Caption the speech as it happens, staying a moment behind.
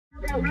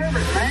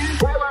limits, man.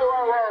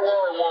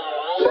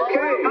 Whoa.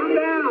 Okay, calm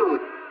down.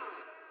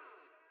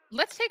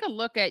 Let's take a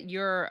look at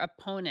your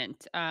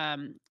opponent,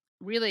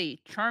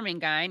 really charming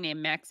guy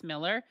named Max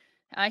Miller.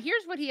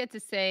 Here's what he had to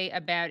say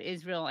about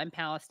Israel and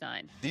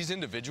Palestine. These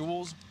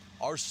individuals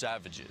are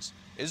savages.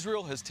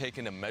 Israel has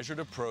taken a measured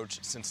approach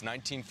since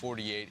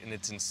 1948 in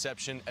its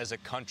inception as a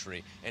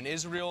country, and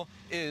Israel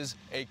is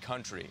a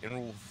country and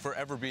will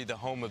forever be the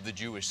home of the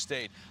Jewish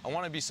state. I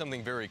want to be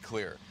something very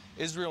clear.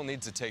 Israel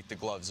needs to take the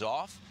gloves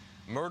off.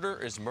 Murder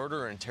is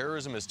murder and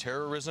terrorism is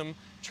terrorism.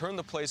 Turn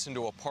the place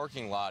into a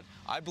parking lot.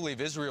 I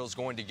believe Israel is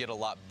going to get a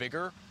lot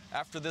bigger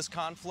after this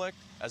conflict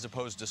as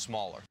opposed to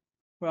smaller.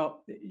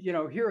 Well, you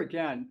know, here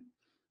again,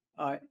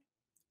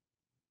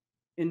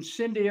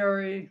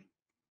 incendiary,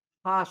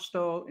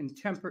 hostile,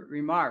 intemperate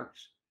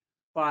remarks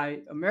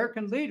by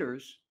American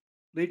leaders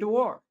lead to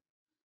war.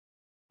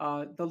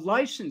 The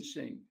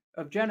licensing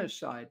of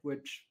genocide,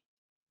 which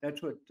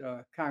that's what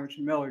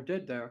Congressman Miller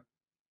did there,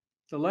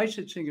 the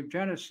licensing of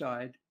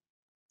genocide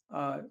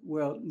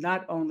will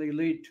not only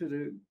lead to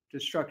the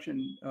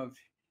destruction of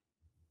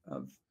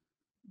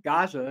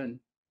Gaza and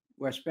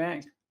West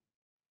Bank,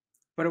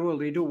 but it will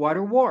lead to a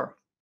wider war.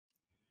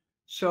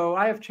 So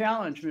I have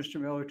challenged Mr.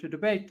 Miller to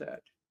debate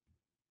that.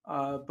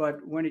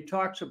 But when he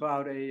talks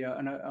about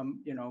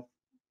the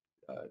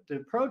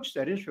approach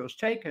that Israel's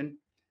taken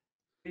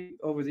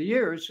over the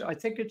years, I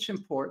think it's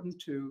important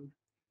to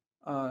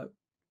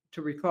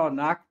recall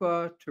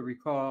Nakba, to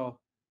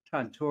recall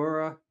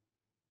Tantura,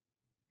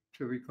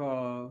 to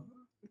recall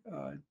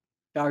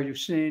Dar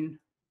Yussin.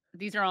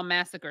 These are all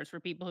massacres for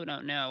people who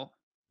don't know,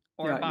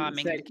 or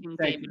bombing at the King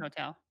David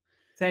Hotel.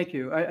 Thank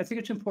you. I think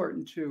it's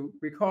important to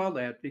recall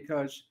that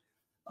because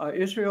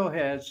Israel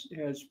has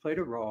played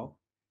a role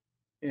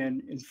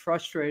in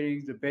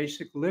frustrating the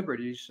basic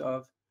liberties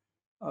of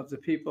the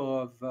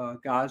people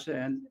of Gaza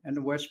and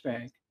the West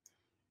Bank.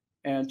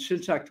 And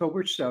since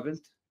October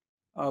 7th,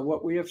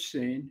 what we have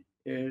seen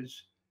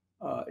is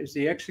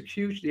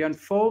the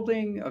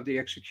unfolding of the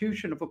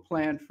execution of a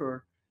plan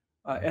for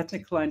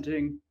ethnic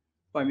cleansing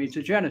by means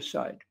of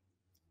genocide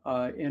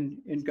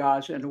in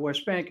Gaza and the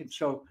West Bank. And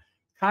so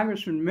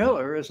Congressman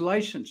Miller has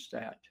licensed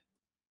that.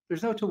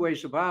 There's no two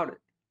ways about it.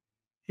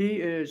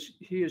 He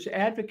is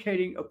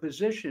advocating a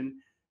position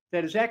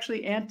that is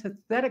actually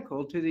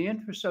antithetical to the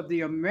interests of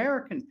the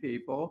American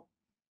people,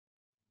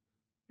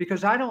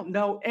 because I don't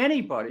know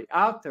anybody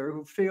out there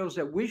who feels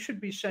that we should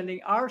be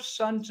sending our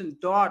sons and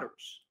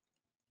daughters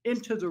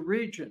into the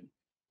region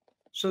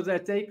so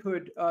that they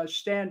could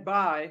stand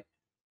by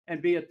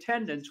and be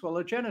attendants while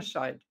a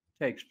genocide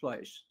takes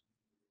place.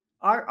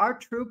 Our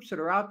troops that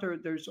are out there,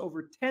 there's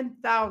over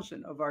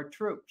 10,000 of our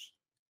troops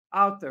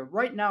out there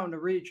right now in the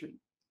region.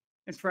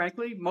 And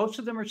frankly, most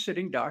of them are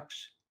sitting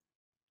ducks.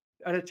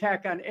 An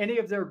attack on any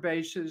of their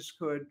bases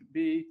could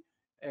be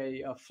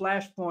a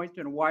flashpoint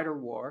in a wider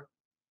war.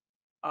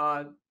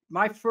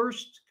 My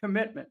first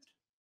commitment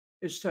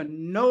is to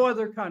no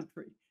other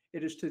country.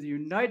 It is to the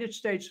United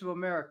States of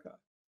America.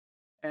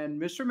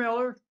 And Mr.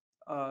 Miller,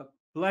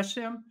 bless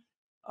him,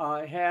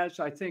 has,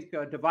 I think,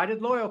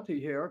 divided loyalty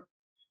here.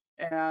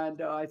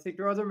 And I think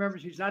there are other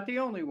members. He's not the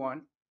only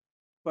one,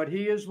 but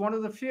he is one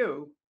of the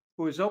few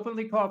who has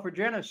openly called for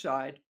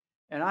genocide.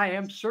 And I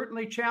am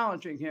certainly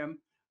challenging him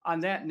on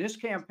that in this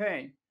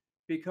campaign,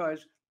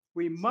 because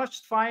we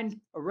must find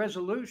a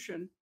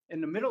resolution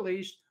in the Middle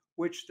East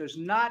which does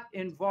not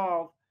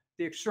involve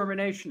the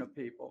extermination of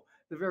people.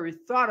 The very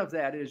thought of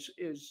that is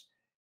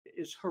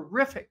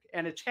horrific,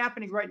 and it's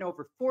happening right now.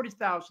 Over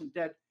 40,000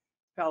 dead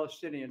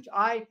Palestinians.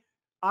 I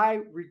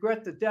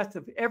regret the death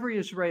of every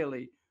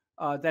Israeli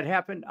that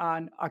happened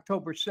on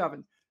October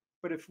 7th.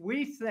 But if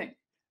we think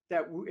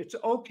that it's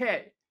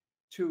okay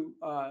to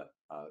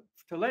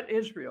let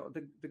Israel,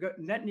 the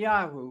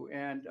Netanyahu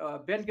and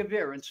Ben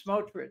Gvir and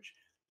Smotrich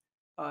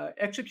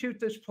execute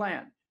this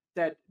plan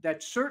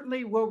that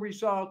certainly will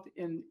result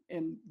in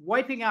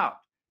wiping out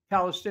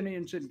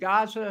Palestinians in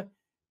Gaza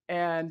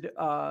and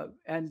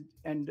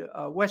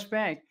West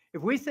Bank.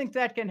 If we think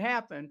that can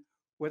happen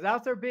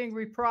without there being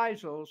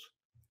reprisals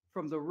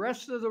from the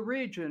rest of the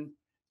region,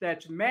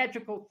 that's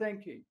magical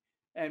thinking.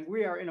 And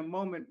we are in a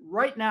moment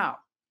right now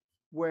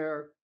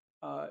where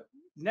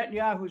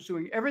Netanyahu is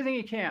doing everything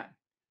he can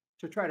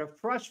to try to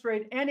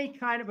frustrate any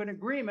kind of an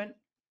agreement,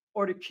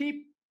 or to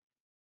keep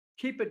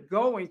it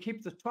going,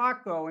 keep the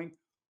talk going,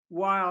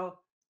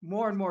 while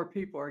more and more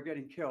people are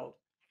getting killed.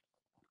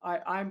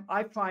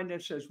 I find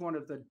this as one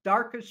of the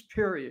darkest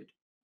period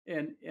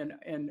in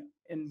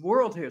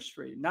world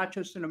history, not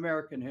just in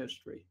American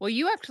history. Well,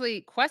 you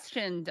actually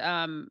questioned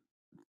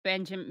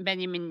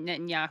Benjamin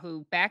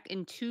Netanyahu back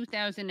in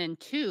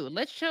 2002.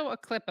 Let's show a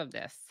clip of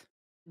this.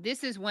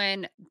 This is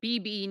when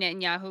Bibi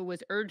Netanyahu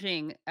was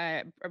urging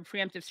a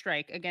preemptive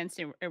strike against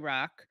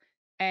Iraq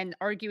and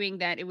arguing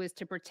that it was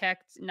to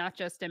protect not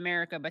just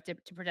America, but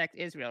to protect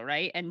Israel,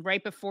 right? And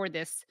right before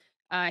this,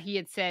 he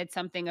had said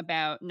something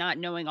about not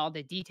knowing all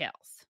the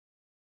details.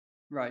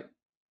 Right.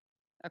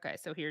 Okay,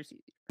 so here's...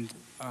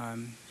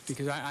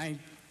 Because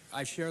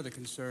I share the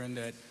concern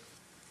that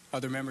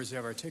other members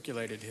have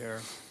articulated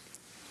here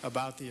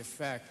about the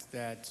effect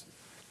that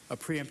a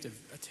preemptive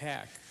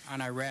attack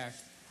on Iraq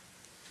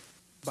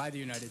by the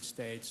United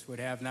States would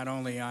have not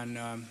only on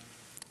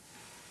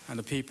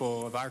the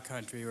people of our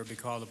country who would be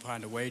called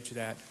upon to wage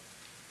that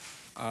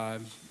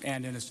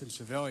and innocent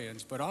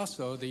civilians, but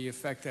also the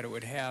effect that it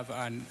would have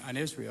on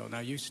Israel. Now,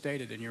 you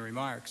stated in your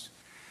remarks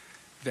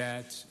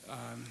that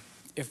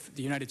if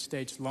the United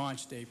States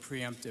launched a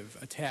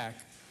preemptive attack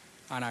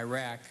on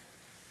Iraq,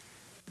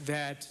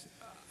 that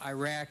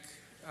Iraq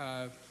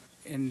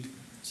in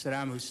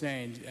Saddam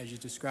Hussein, as you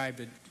described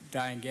it,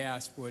 dying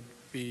gasp, would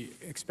be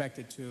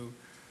expected to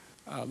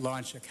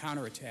launch a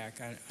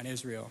counterattack on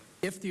Israel.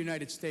 If the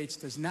United States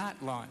does not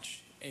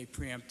launch a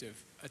preemptive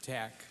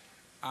attack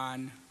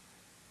on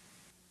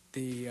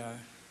the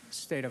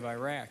state of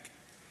Iraq,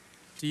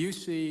 do you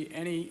see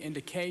any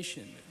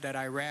indication that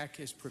Iraq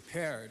is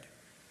prepared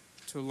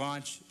to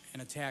launch an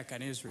attack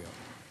on Israel?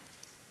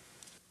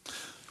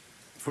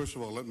 First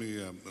of all, let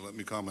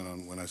me comment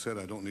on when I said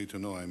I don't need to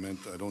know. I meant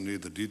I don't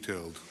need the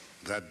detailed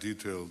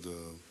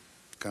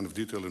kind of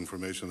detailed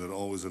information that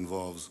always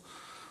involves,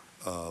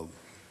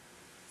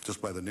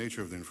 just by the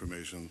nature of the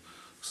information,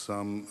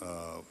 some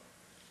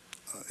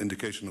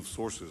indication of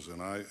sources,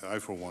 and I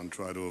for one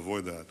try to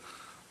avoid that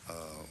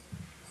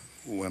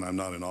when I'm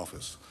not in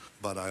office.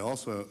 But I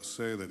also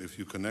say that if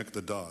you connect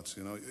the dots,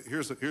 you know,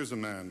 here's a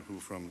man who,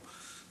 from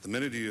the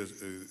minute he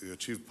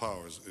achieved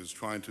powers, is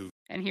trying to.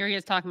 And here he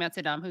is talking about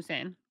Saddam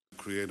Hussein.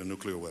 Create a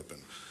nuclear weapon.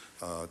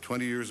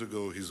 20 years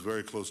ago, he's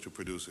very close to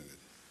producing it.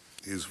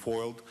 He's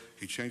foiled.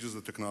 He changes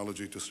the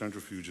technology to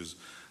centrifuges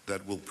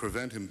that will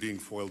prevent him being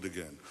foiled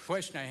again. The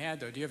question I had,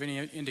 though, do you have any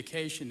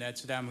indication that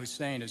Saddam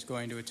Hussein is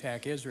going to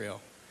attack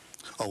Israel?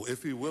 Oh,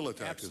 if he will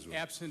attack Israel.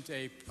 Absent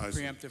a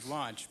preemptive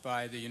launch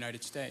by the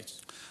United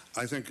States.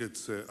 I think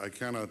it's, I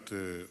cannot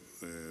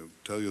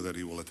tell you that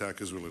he will attack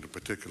Israel at a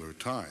particular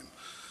time.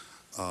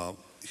 I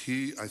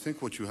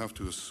think what you have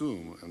to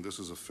assume, and this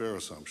is a fair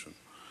assumption,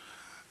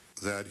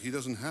 that he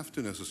doesn't have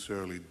to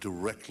necessarily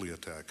directly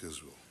attack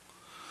Israel.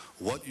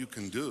 What you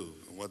can do,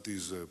 what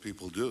these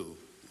people do,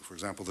 for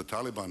example, the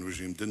Taliban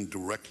regime didn't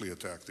directly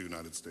attack the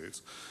United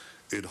States.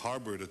 It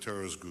harbored a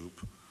terrorist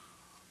group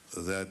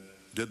that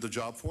did the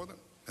job for them.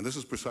 And this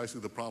is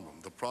precisely the problem.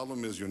 The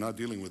problem is you're not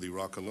dealing with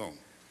Iraq alone.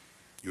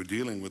 You're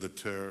dealing with a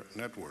terror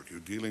network. You're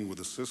dealing with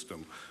a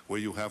system where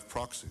you have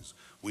proxies.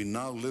 We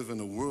now live in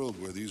a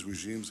world where these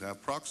regimes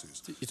have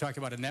proxies. You talk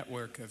about a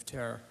network of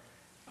terror.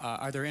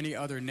 Are there any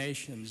other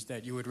nations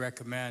that you would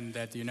recommend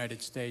that the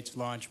United States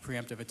launch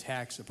preemptive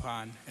attacks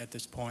upon at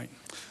this point?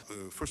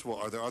 First of all,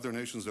 are there other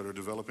nations that are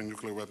developing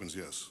nuclear weapons?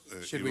 Yes.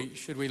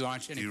 Should we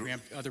launch any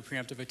other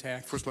preemptive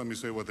attacks? First, let me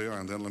say what they are,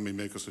 and then let me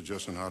make a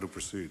suggestion how to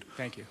proceed.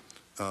 Thank you.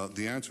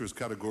 The answer is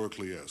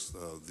categorically yes.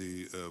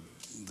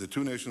 The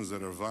two nations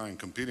that are vying,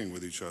 competing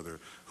with each other,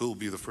 who will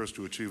be the first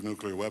to achieve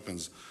nuclear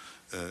weapons,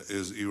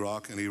 is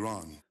Iraq and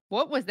Iran.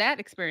 What was that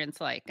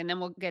experience like? And then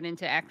we'll get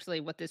into actually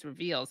what this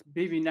reveals.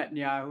 Bibi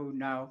Netanyahu,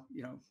 now,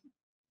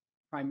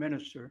 prime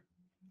minister,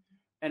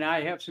 and I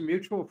have some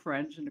mutual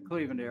friends in the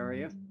Cleveland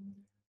area.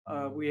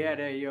 We had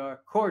a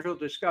cordial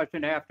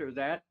discussion after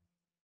that,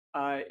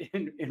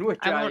 in which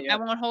I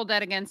won't hold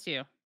that against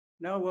you.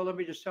 No, well, let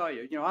me just tell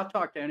you, I'll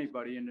talk to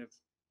anybody in the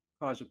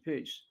cause of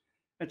peace.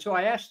 And so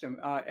I asked him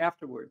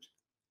afterwards,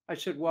 I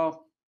said,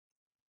 well,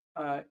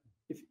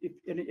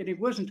 and he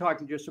wasn't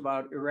talking just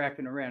about Iraq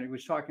and Iran. He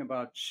was talking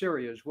about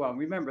Syria as well. And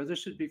remember,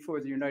 this is before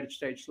the United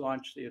States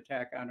launched the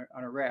attack on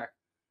Iraq,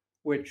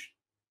 which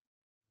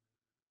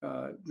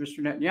Mr.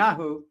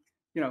 Netanyahu,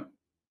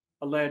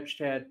 alleged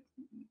had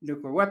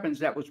nuclear weapons.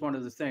 That was one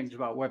of the things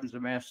about weapons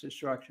of mass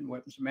destruction.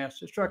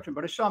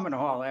 But I saw him in the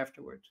hall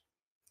afterwards.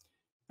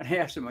 And I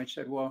asked him, I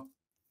said, well,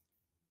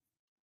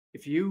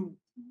 if you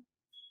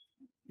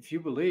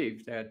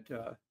believe that,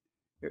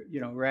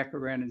 Iraq,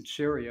 Iran, and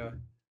Syria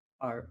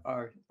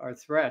are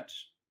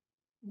threats,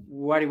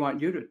 why do you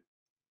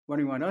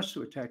want us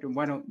to attack them?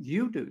 Why don't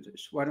you do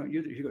this? Why don't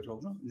you do this? He goes,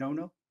 oh,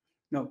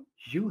 no,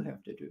 you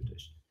have to do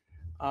this.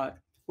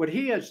 What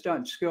he has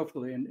done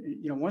skillfully, and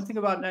one thing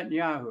about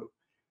Netanyahu,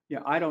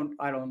 I don't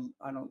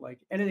like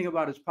anything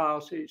about his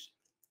policies,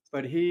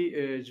 but he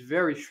is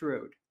very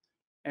shrewd.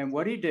 And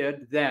what he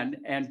did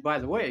then, and by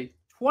the way,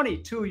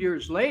 22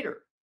 years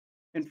later,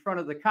 in front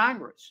of the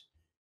Congress,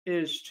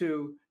 is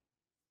to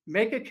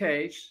make a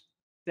case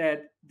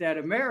that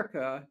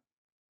America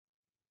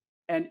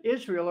and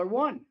Israel are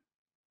one.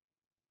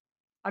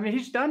 I mean,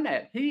 he's done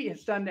that. He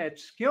has done that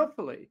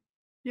skillfully.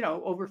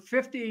 Over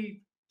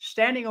 50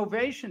 standing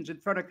ovations in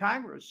front of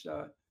Congress.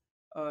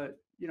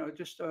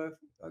 Just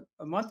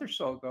a month or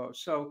so ago.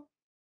 So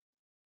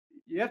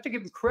you have to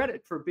give him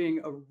credit for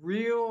being a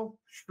real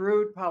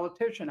shrewd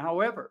politician.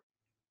 However,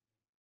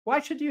 why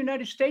should the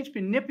United States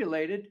be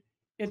manipulated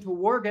into a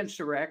war against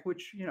Iraq,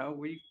 which,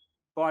 we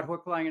fought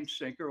hook, line, and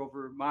sinker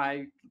over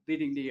my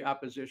leading the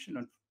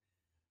opposition,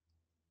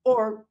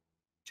 or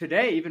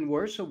today, even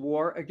worse, a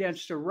war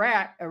against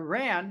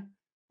Iran,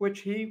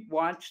 which he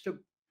wants to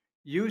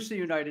use the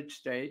United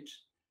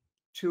States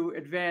to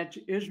advance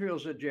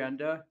Israel's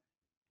agenda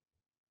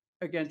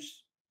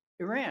against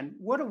Iran.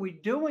 What are we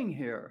doing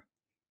here?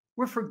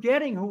 We're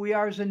forgetting who we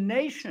are as a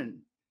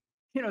nation.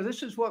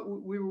 This is what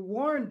we were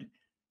warned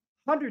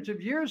hundreds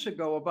of years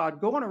ago about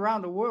going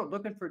around the world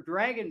looking for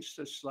dragons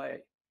to slay.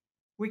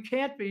 We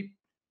can't be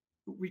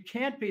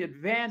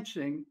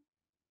advancing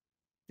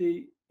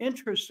the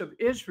interests of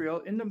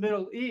Israel in the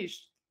Middle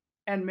East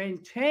and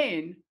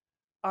maintain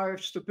our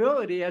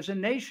stability as a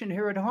nation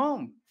here at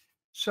home.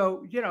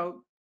 So,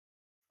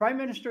 Prime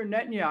Minister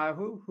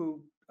Netanyahu,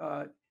 who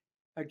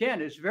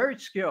again is very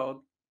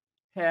skilled,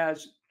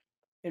 has,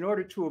 in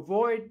order to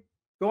avoid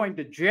going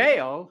to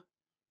jail,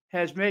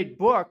 has made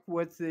book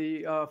with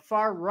the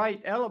far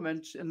right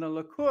elements in the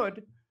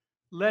Likud,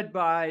 led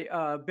by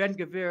Ben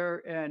Gvir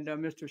and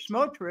Mr.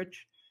 Smotrich.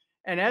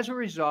 And as a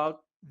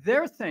result,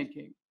 their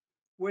thinking,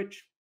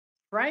 which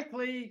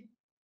frankly,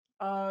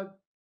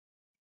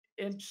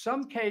 in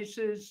some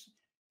cases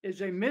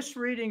is a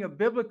misreading of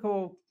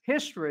biblical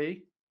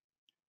history,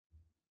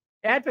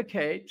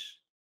 advocates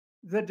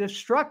the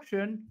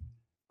destruction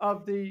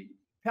of the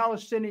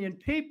Palestinian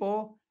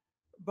people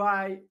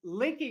by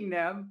linking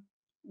them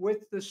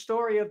with the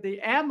story of the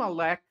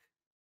Amalek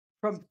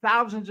from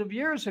thousands of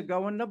years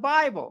ago in the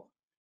Bible.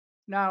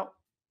 Now,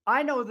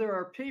 I know there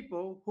are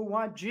people who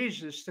want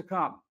Jesus to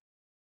come.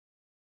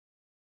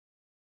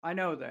 I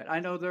know that.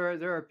 I know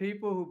there are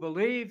people who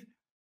believe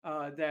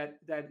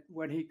that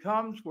when he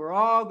comes, we're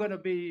all going to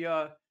be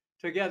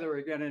together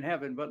again in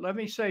heaven. But let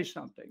me say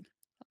something.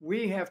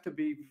 We have to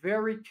be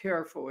very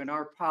careful in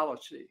our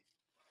policy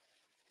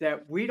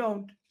that we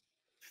don't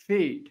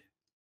feed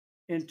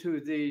into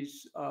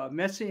these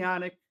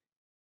messianic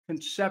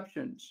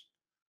conceptions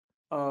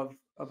of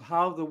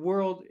how the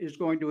world is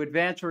going to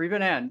advance or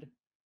even end,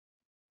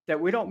 that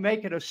we don't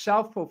make it a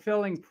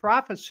self-fulfilling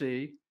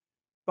prophecy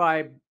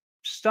by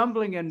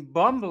stumbling and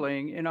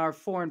bumbling in our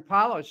foreign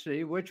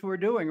policy, which we're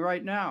doing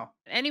right now.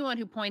 Anyone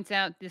who points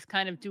out this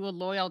kind of dual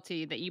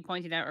loyalty that you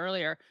pointed out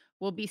earlier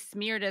will be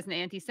smeared as an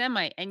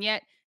anti-Semite. And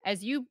yet,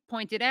 as you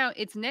pointed out,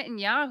 it's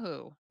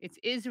Netanyahu, it's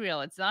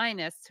Israel, it's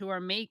Zionists who are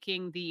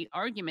making the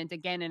argument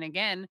again and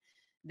again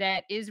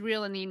that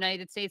Israel and the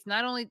United States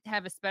not only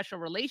have a special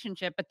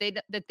relationship, but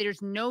that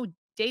there's no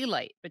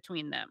daylight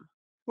between them.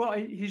 Well,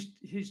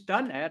 he's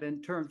done that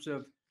in terms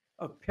of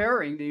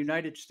pairing the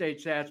United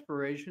States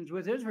aspirations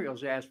with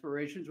Israel's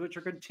aspirations, which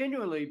are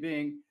continually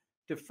being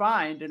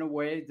defined in a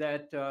way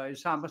that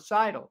is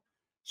homicidal.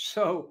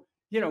 So,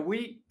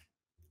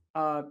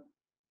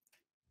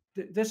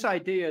 this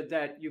idea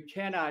that you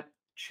cannot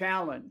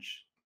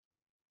challenge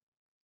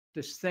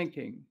this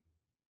thinking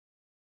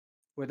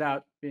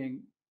without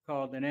being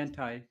called an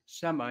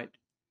anti-Semite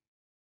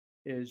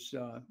is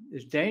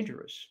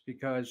dangerous,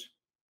 because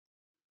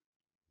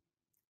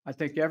I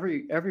think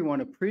everyone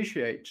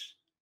appreciates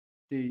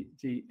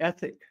the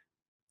ethic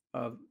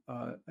of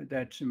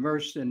that's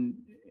immersed in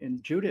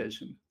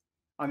Judaism.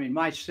 I mean,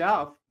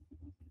 myself,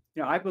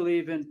 I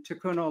believe in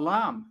tikkun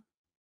olam.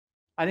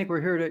 I think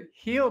we're here to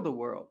heal the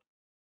world,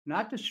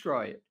 not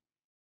destroy it.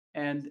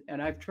 And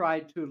I've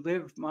tried to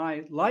live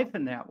my life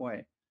in that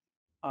way.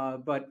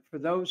 But for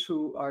those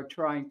who are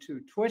trying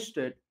to twist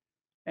it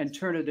and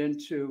turn it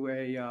into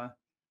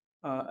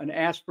an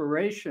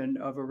aspiration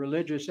of a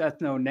religious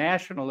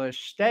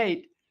ethno-nationalist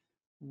state,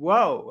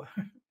 whoa.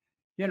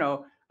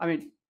 I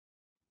mean,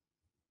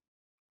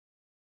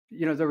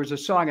 there was a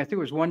song, I think it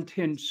was One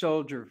Tin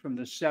Soldier from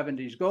the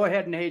 70s. Go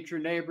ahead and hate your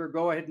neighbor.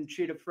 Go ahead and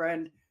cheat a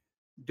friend.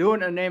 Do it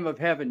in the name of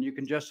heaven. You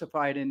can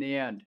justify it in the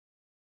end.